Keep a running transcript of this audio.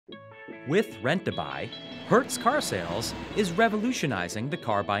With Rent2Buy, Hertz Car Sales is revolutionizing the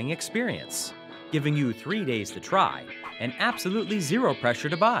car buying experience, giving you 3 days to try and absolutely zero pressure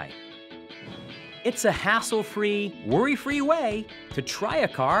to buy. It's a hassle-free, worry-free way to try a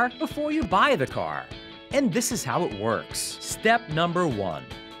car before you buy the car. And this is how it works. Step number 1,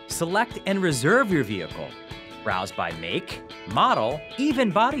 select and reserve your vehicle. Browse by make, model,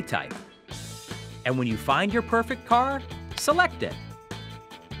 even body type. And when you find your perfect car, select it.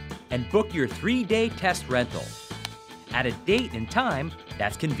 And book your 3-day test rental at a date and time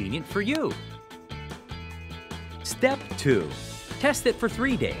that's convenient for you. Step 2, test it for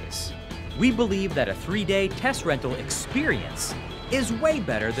 3 days. We believe that a 3-day test rental experience is way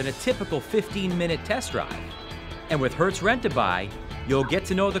better than a typical 15-minute test drive. And with Hertz Rent2Buy, you'll get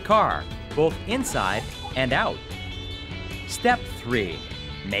to know the car, both inside and out. Step 3,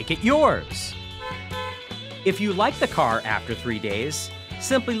 make it yours. If you like the car after 3 days,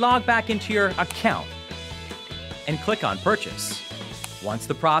 simply log back into your account and click on Purchase. Once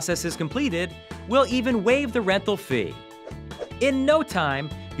the process is completed, we'll even waive the rental fee. In no time,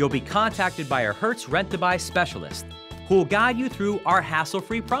 you'll be contacted by a Hertz Rent2Buy specialist who will guide you through our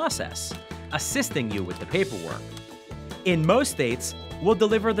hassle-free process, assisting you with the paperwork. In most states, we'll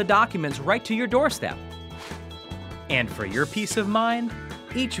deliver the documents right to your doorstep. And for your peace of mind,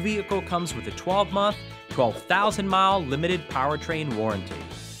 each vehicle comes with a 12-month, 12,000-mile limited powertrain warranty.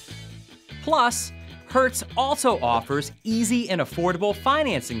 Plus, Hertz also offers easy and affordable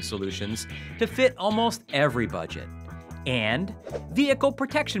financing solutions to fit almost every budget. And vehicle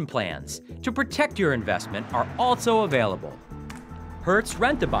protection plans to protect your investment are also available. Hertz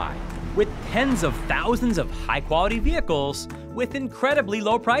Rent2Buy, with tens of thousands of high-quality vehicles with incredibly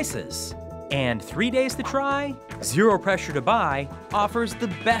low prices. And 3 days to try, zero pressure to buy, offers the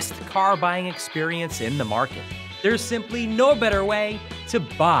best car buying experience in the market. There's simply no better way to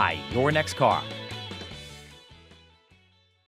buy your next car.